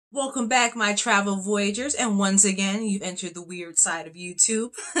Welcome back, my travel voyagers, and once again, you've entered the weird side of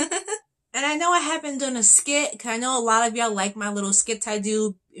YouTube. And I know I haven't done a skit, because I know a lot of y'all like my little skits I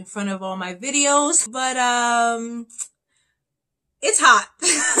do in front of all my videos, but, it's hot.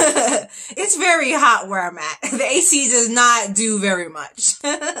 It's very hot where I'm at. The AC does not do very much.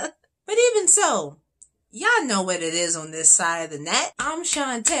 But even so, y'all know what it is on this side of the net. I'm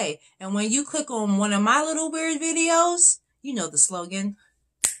Shantae, and when you click on one of my little weird videos, you know the slogan.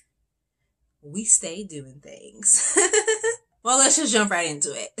 We stay doing things. Well, let's just jump right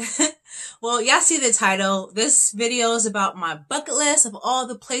into it. Well, y'all see the title. This video is about my bucket list of all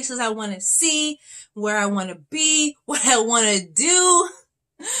the places I want to see, where I want to be, what I want to do.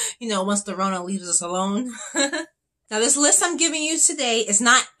 You know, once the Rona leaves us alone. Now, this list I'm giving you today is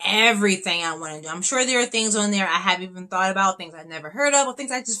not everything I want to do. I'm sure there are things on there I haven't even thought about, things I've never heard of, or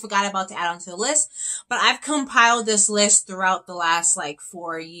things I just forgot about to add onto the list. But I've compiled this list throughout the last, 4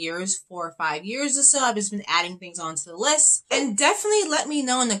 or 5 years or so. I've just been adding things onto the list. And definitely let me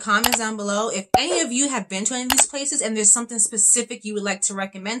know in the comments down below if any of you have been to any of these places and there's something specific you would like to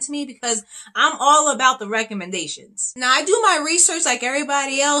recommend to me, because I'm all about the recommendations. Now, I do my research like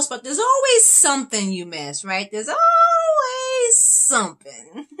everybody else, but there's always something you miss, right? There's always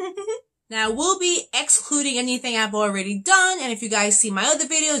something. Now, we'll be excluding anything I've already done, and if you guys see my other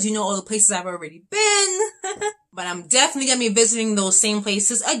videos, you know all the places I've already been. But I'm definitely gonna be visiting those same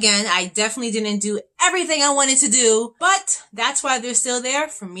places again. I definitely didn't do everything I wanted to do, but that's why they're still there,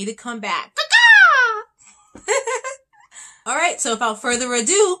 for me to come back. Alright, so without further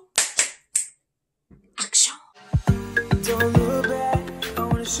ado, action! Don't look back, I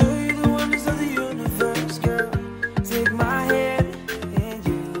wanna show you the wonders of the universe, girl. Take my hand and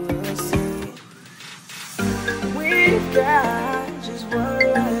you will see. We've got just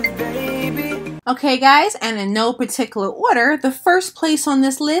one life, baby. Okay guys, and in no particular order, the first place on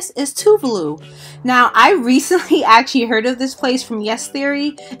this list is Tuvalu. Now, I recently actually heard of this place from Yes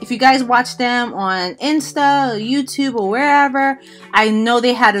Theory. If you guys watch them on Insta, or YouTube, or wherever, I know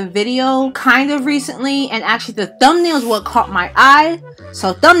they had a video kind of recently, and actually the thumbnail is what caught my eye.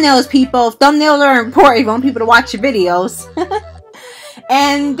 So thumbnails, people, thumbnails are important if you want people to watch your videos.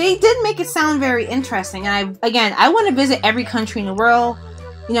 And they did make it sound very interesting. And I want to visit every country in the world,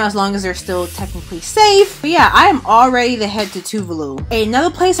 you know, as long as they're still technically safe. But yeah, I am all ready to head to Tuvalu.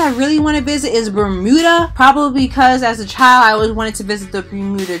 Another place I really want to visit is Bermuda, probably because as a child I always wanted to visit the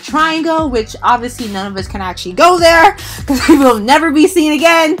Bermuda Triangle, which obviously none of us can actually go there because we will never be seen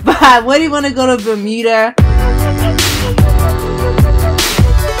again. But I really want to go to Bermuda.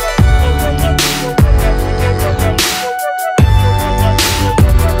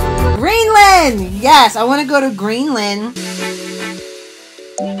 Greenland! Yes, I want to go to Greenland.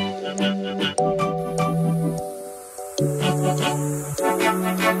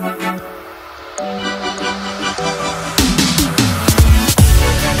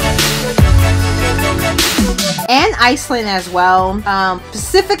 And Iceland as well,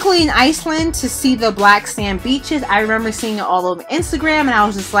 specifically in Iceland to see the black sand beaches. I remember seeing it all over Instagram and I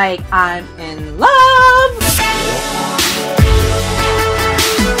was just like, I'm in love.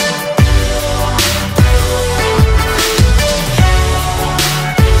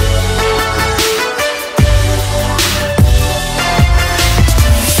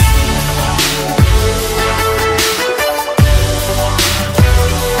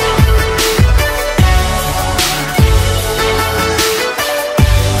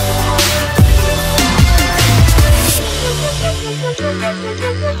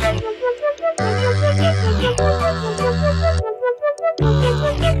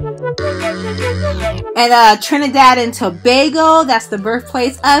 And Trinidad and Tobago, that's the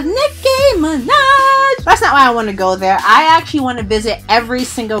birthplace of Nicki Minaj. That's not why I want to go there. I actually want to visit every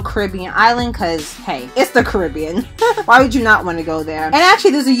single Caribbean island because, hey, it's the Caribbean. Why would you not want to go there? And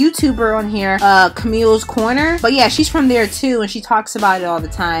actually, there's a YouTuber on here, Camille's Corner. But yeah, she's from there too, and she talks about it all the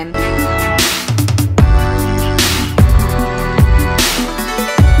time.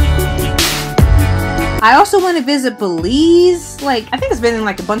 I also want to visit Belize. I think it's been in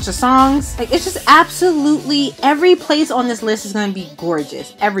a bunch of songs. It's just absolutely every place on this list is going to be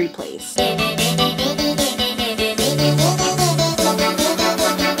gorgeous. Every place.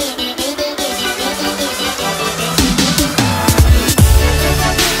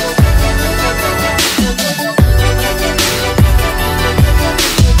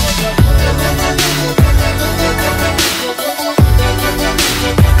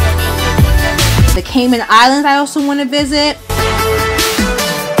 The Cayman Islands I also want to visit.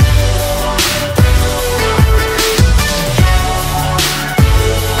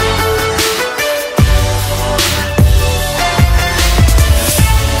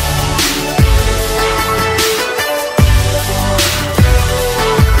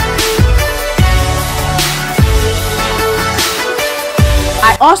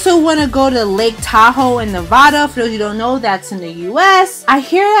 also want to go to Lake Tahoe in Nevada. For those of you who don't know, that's in the US. I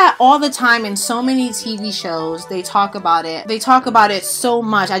hear that all the time in so many TV shows. They talk about it. They talk about it so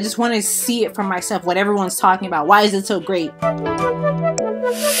much. I just want to see it for myself, what everyone's talking about. Why is it so great?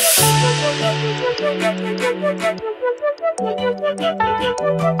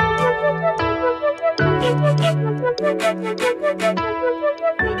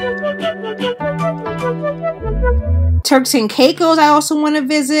 Turks and Caicos I also want to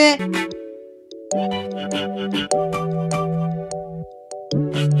visit.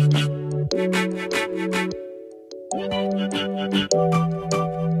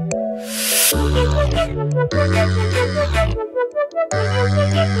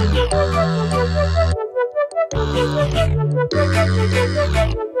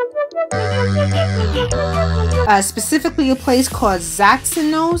 Specifically a place called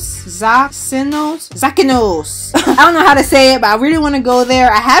Zakynthos. I don't know how to say it, but I really want to go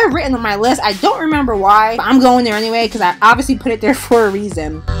there. I have it written on my list. I don't remember why, but I'm going there anyway because I obviously put it there for a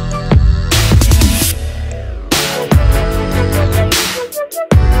reason.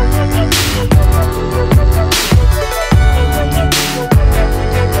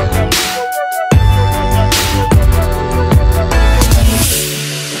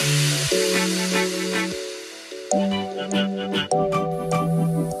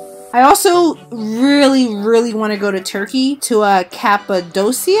 I also really want to go to Turkey, to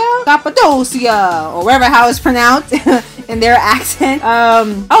Cappadocia, or wherever how it's pronounced in their accent.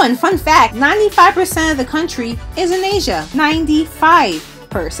 Oh, and fun fact, 95% of the country is in Asia.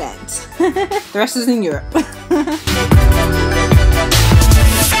 95%. The rest is in Europe.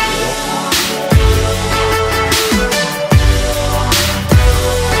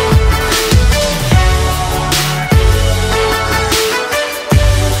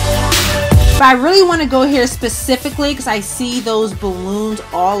 But I really want to go here specifically because I see those balloons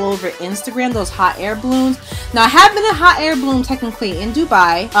all over Instagram, those hot air balloons. Now I have been a hot air balloon technically in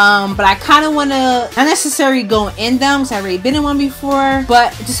Dubai, but I kind of want to not necessarily go in them because I've already been in one before,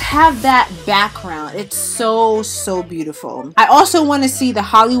 but just have that background. It's so beautiful. I also want to see the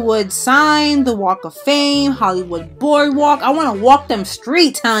Hollywood sign, the Walk of Fame, Hollywood Boardwalk. I want to walk them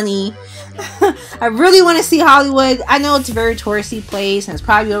streets, honey. I really want to see Hollywood. I know it's a very touristy place and it's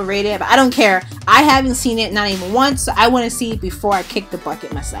probably overrated, but I don't care. I haven't seen it, not even once, so I want to see it before I kick the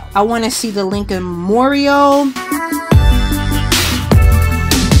bucket myself. I want to see the Lincoln Memorial.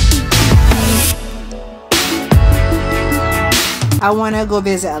 I want to go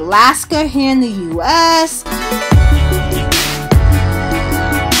visit Alaska here in the US.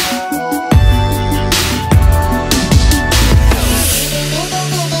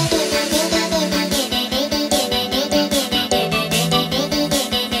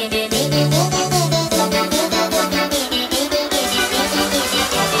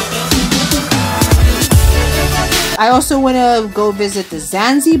 I also want to go visit the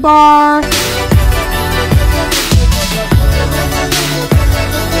Zanzibar.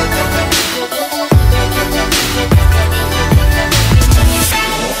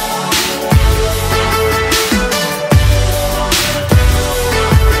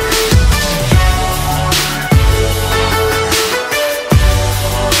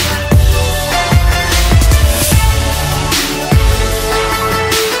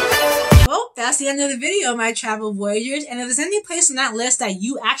 That's the end of the video, my travel voyagers. And if there's any place on that list that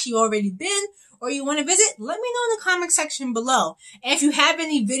you actually already been or you want to visit, let me know in the comment section below. And if you have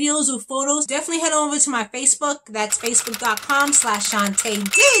any videos or photos, definitely head over to my Facebook. That's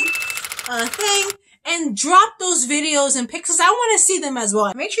facebook.com/shantedidathing. And drop those videos and pictures. I want to see them as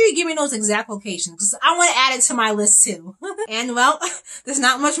well. Make sure you give me those exact locations because I want to add it to my list too. And well, there's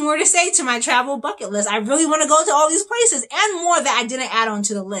not much more to say to my travel bucket list. I really want to go to all these places and more that I didn't add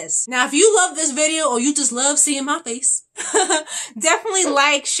onto the list. Now, if you love this video or you just love seeing my face, definitely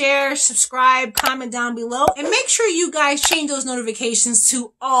like, share, subscribe, comment down below. And make sure you guys change those notifications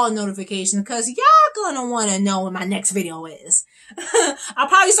to all notifications because y'all gonna want to know when my next video is. I'll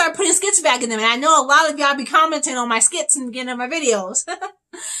probably start putting skits back in them, and I know a lot of y'all be commenting on my skits and beginning of my videos.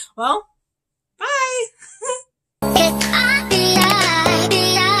 Well, bye!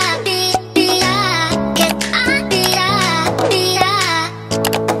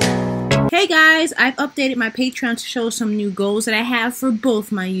 Hey guys, I've updated my Patreon to show some new goals that I have for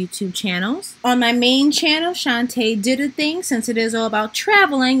both my YouTube channels. On my main channel, Shantedidathing, since it is all about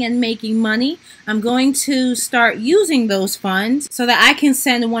traveling and making money, I'm going to start using those funds so that I can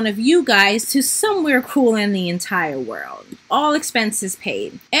send one of you guys to somewhere cool in the entire world. all expenses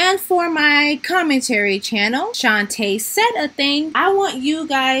paid. And for my commentary channel, Shante Said a Thing, I want you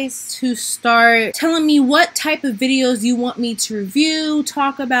guys to start telling me what type of videos you want me to review,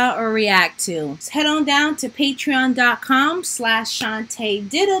 talk about, or react to. So head on down to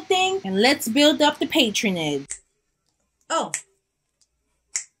patreon.com/ShanteDidAthing and let's build up the patronage. Oh,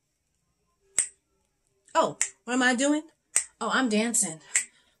 what am I doing? Oh, I'm dancing.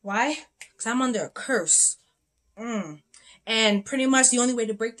 Why? Because I'm under a curse. And pretty much the only way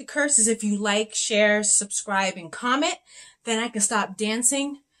to break the curse is if you like, share, subscribe, and comment. Then I can stop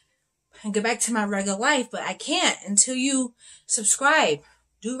dancing and get back to my regular life. But I can't until you subscribe.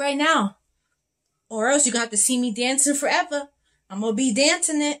 Do it right now. Or else you're going to have to see me dancing forever. I'm going to be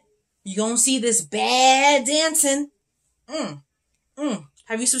dancing it. You're going to see this bad dancing.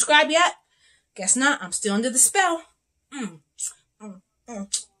 Have you subscribed yet? Guess not. I'm still under the spell.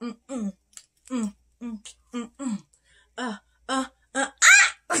 Ah!